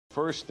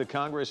First, the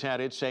Congress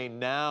had its say.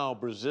 Now,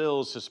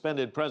 Brazil's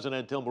suspended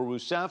President Dilma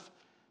Rousseff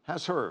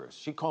has hers.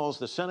 She calls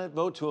the Senate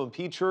vote to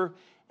impeach her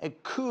a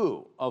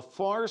coup, a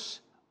farce,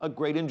 a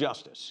great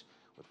injustice.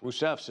 With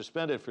Rousseff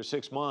suspended for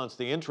 6 months,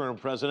 the interim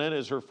president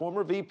is her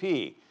former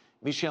VP,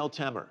 Michel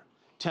Temer.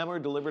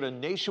 Temer delivered a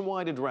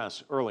nationwide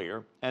address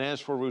earlier, and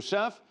as for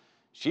Rousseff,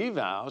 she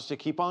vows to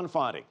keep on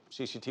fighting.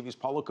 CCTV's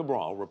Paulo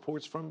Cabral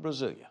reports from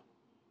Brasilia.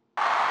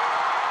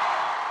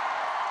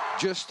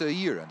 Just a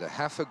year and a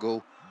half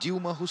ago,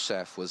 Dilma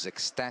Rousseff was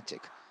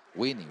ecstatic.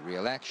 Winning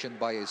re-election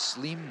by a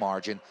slim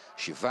margin,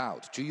 she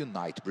vowed to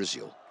unite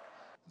Brazil.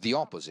 The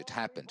opposite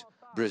happened.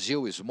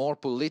 Brazil is more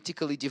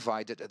politically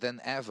divided than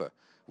ever,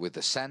 with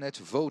the Senate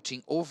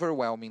voting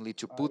overwhelmingly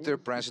to put their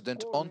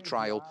president on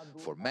trial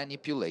for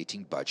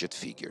manipulating budget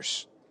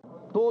figures.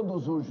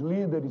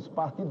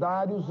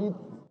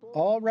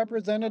 All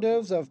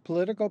representatives of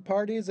political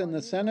parties in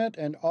the Senate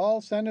and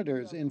all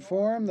senators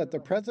inform that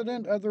the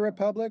President of the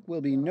Republic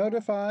will be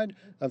notified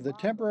of the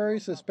temporary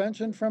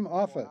suspension from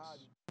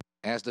office.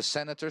 As the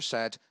senator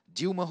said,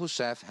 Dilma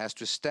Rousseff has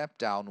to step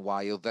down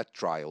while that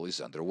trial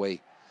is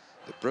underway.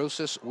 The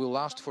process will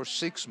last for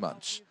 6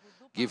 months.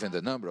 Given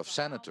the number of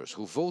senators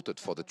who voted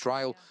for the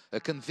trial, a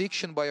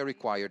conviction by a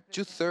required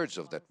 2/3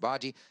 of that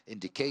body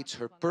indicates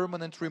her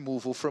permanent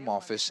removal from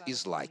office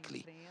is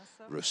likely.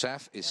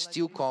 Rousseff is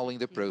still calling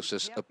the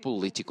process a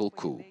political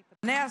coup.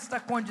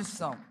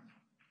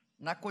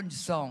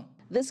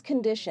 This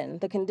condition,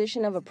 the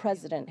condition of a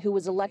president who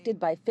was elected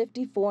by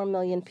 54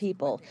 million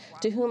people,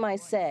 to whom I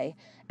say,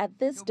 at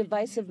this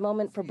divisive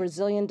moment for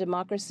Brazilian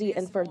democracy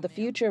and for the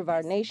future of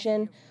our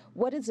nation,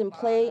 what is in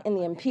play in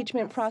the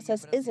impeachment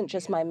process isn't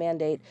just my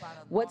mandate.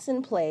 What's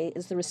in play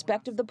is the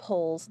respect of the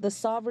polls, the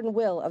sovereign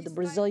will of the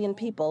Brazilian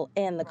people,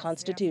 and the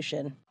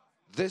Constitution.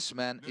 This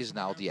man is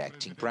now the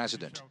acting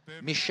president,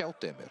 Michel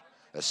Temer,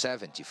 a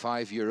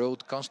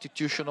 75-year-old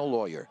constitutional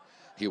lawyer.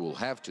 He will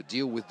have to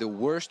deal with the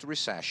worst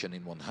recession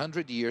in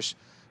 100 years,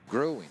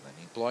 growing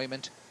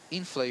unemployment,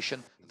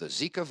 inflation, the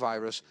Zika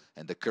virus,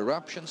 and the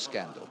corruption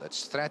scandal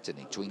that's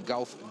threatening to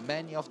engulf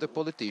many of the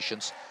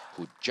politicians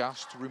who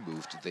just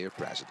removed their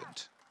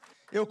president.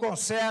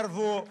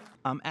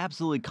 I'm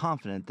absolutely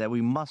confident that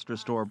we must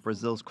restore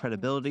Brazil's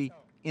credibility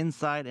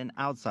inside and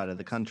outside of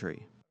the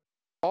country.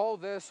 All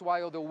this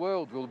while the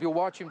world will be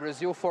watching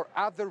Brazil for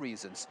other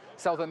reasons.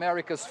 South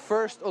America's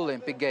first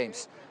Olympic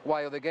Games.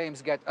 While the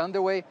Games get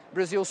underway,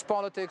 Brazil's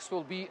politics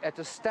will be at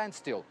a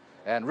standstill,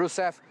 and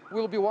Rousseff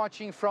will be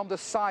watching from the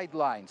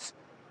sidelines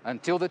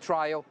until the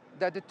trial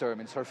that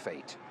determines her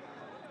fate.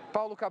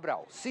 Paulo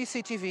Cabral,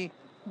 CCTV,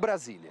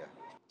 Brasília.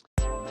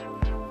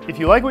 If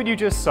you like what you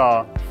just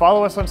saw,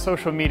 follow us on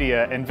social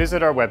media and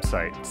visit our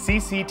website,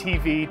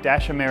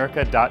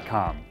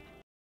 cctv-america.com.